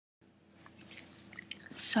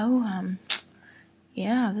So,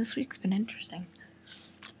 yeah, this week's been interesting.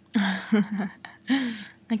 I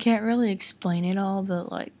can't really explain it all,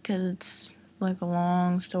 but, like, because it's, like, a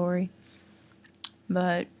long story.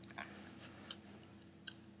 But,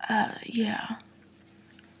 yeah.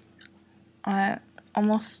 I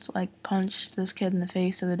almost, like, punched this kid in the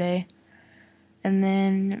face the other day. And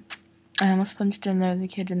then I almost punched another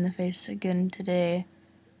kid in the face again today.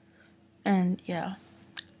 And, yeah.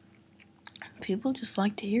 People just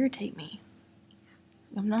like to irritate me.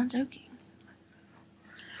 I'm not joking.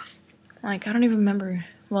 Like, I don't even remember.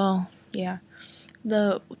 Well, yeah.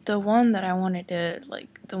 The one that I wanted to,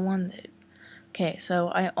 like, the one that... Okay, so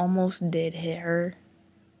I almost did hit her.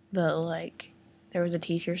 But, like, there was a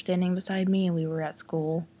teacher standing beside me and we were at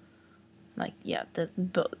school. Like, yeah,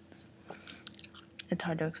 both. It's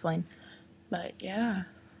hard to explain. But, yeah.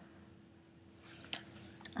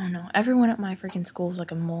 I don't know. Everyone at my freaking school is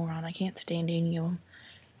like a moron. I can't stand any of them.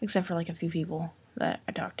 Except for, like, a few people that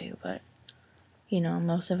I talk to. But, you know,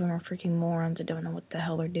 most of them are freaking morons that don't know what the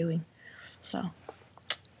hell they're doing. So,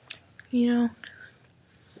 you know.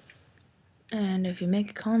 And if you make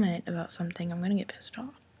a comment about something, I'm gonna get pissed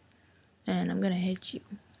off. And I'm gonna hit you.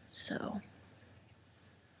 So.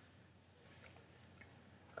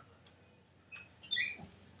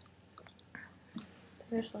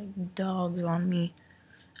 There's, like, dogs on me.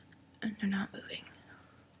 And they're not moving.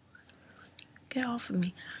 Get off of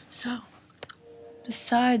me. So,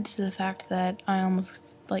 besides the fact that I almost,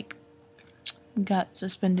 like, got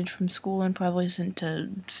suspended from school and probably sent to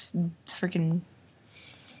freaking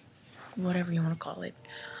whatever you want to call it.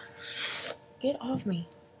 Get off me.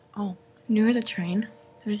 Oh, near the train.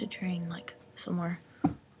 There's a train, like, somewhere.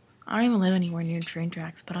 I don't even live anywhere near train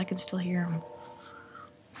tracks, but I can still hear them.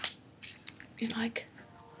 It's like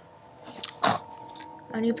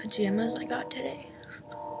my new pajamas I got today.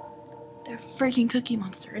 They're freaking Cookie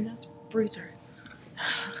Monster, and that's Bruiser.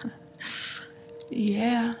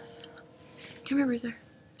 Yeah. Come here, Bruiser.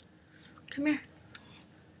 Come here.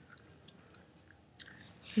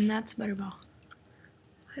 And that's Butterball.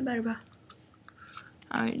 Hi, Butterball.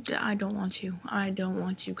 I don't want you. I don't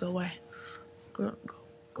want you. Go away. Go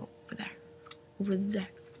over there. Over there.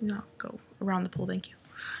 No, go around the pool. Thank you.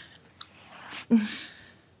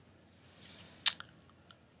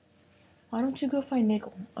 Why don't you go find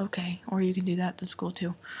Nickel? Okay, or you can do that to school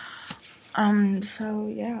too. So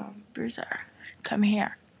yeah, Bruiser, come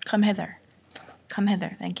here. Come hither. Come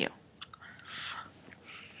hither. Thank you.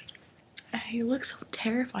 He looks so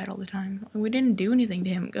terrified all the time. We didn't do anything to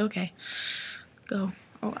him. Okay. Go.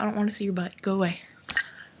 Oh, I don't want to see your butt. Go away.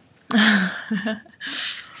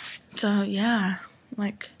 So, yeah.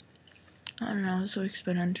 Like, I don't know. This week's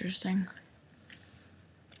been interesting.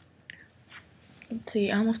 Let's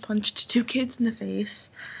see. I almost punched 2 kids in the face.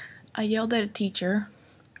 I yelled at a teacher.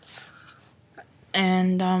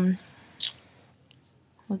 And,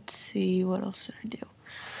 let's see. What else did I do?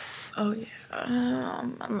 Oh,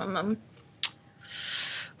 yeah.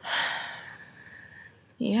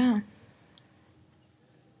 Yeah.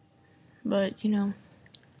 But, you know.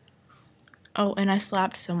 Oh, and I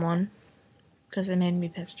slapped someone. Because it made me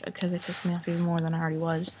pissed. Because it pissed me off even more than I already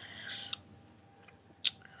was.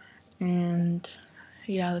 And,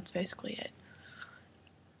 yeah, that's basically it.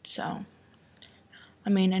 So, I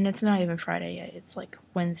mean, and it's not even Friday yet. It's, like,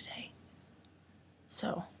 Wednesday.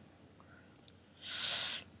 So.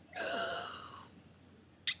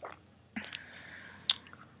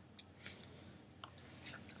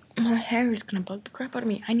 My hair is gonna bug the crap out of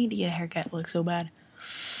me. I need to get a haircut. It looks so bad.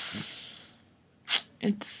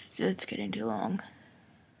 It's getting too long.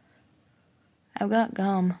 I've got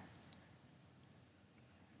gum.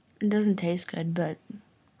 It doesn't taste good, but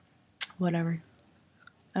whatever.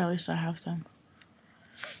 At least I have some.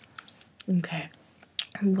 Okay.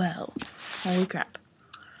 Well, holy crap.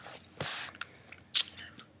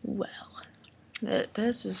 Well,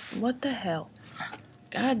 this is, what the hell?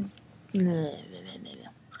 God.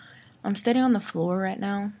 I'm sitting on the floor right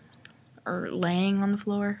now, or laying on the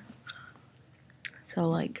floor. So,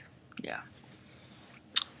 like, yeah.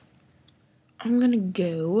 I'm gonna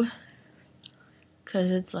go, because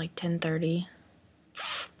it's like 10:30.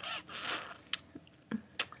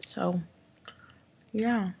 So,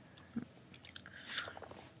 yeah.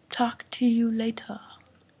 Talk to you later.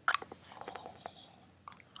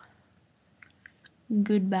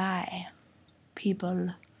 Goodbye,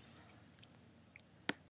 people.